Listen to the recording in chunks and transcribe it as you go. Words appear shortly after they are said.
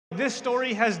this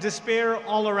story has despair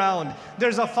all around.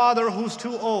 There's a father who's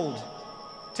too old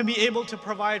to be able to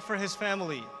provide for his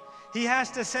family. He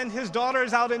has to send his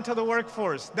daughters out into the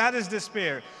workforce. That is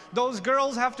despair. Those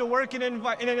girls have to work in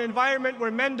an environment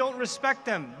where men don't respect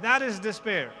them. That is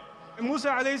despair. And Musa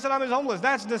alayhi salam is homeless.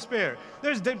 That's despair.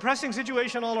 There's depressing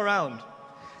situation all around.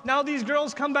 Now these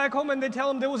girls come back home and they tell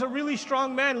him there was a really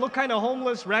strong man, looked kind of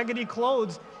homeless, raggedy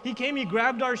clothes. He came, he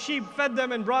grabbed our sheep, fed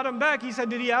them and brought them back. He said,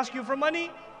 did he ask you for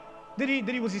money?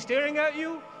 Was he staring at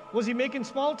you? Was he making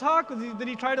small talk? Did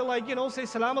he try to say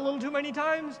salam a little too many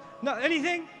times? No,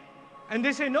 anything? And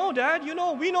they say, no, Dad,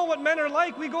 we know what men are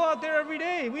like. We go out there every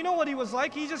day. We know what he was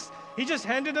like. He just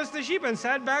handed us the sheep and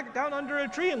sat back down under a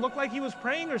tree and looked like he was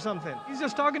praying or something. He's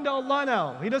just talking to Allah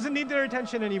now. He doesn't need their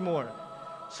attention anymore.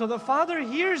 So the father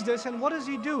hears this, and what does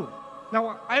he do?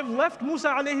 Now, I've left Musa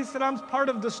alayhi salam's part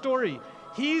of the story.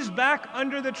 He's back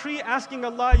under the tree asking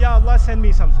Allah, Ya Allah, send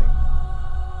me something.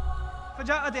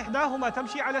 فَجَاءَتْ إِحْدَاهُمَا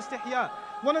تَمْشِي عَلَى اسْتِحْيَاءٍ.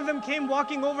 One of them came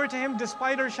walking over to him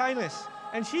despite her shyness.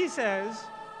 And she says,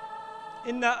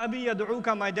 Inna abi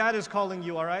yad'uka, my dad is calling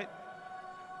you, all right?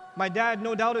 My dad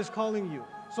no doubt is calling you,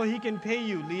 so he can pay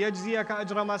you. لِيَجْزِيَكَ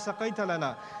أَجْرَ مَا سَقَيْتَ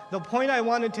لَنَا. The point I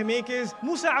wanted to make is,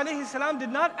 Musa alayhi salam did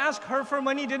not ask her for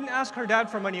money, didn't ask her dad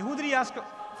for money. Who did he ask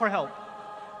for help?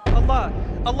 Allah.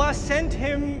 Allah sent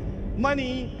him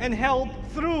money and help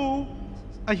through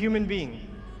a human being.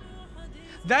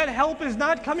 That help is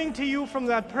not coming to you from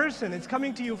that person, it's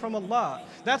coming to you from Allah.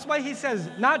 That's why he says,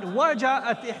 not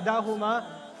وَجَاءَتْ إِحْدَاهُمَا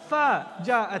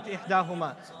فَجَاءَتْ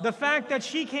إِحْدَاهُمَا. The fact that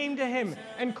she came to him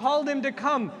and called him to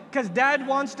come because dad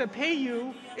wants to pay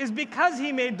you is because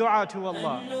he made dua to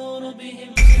Allah.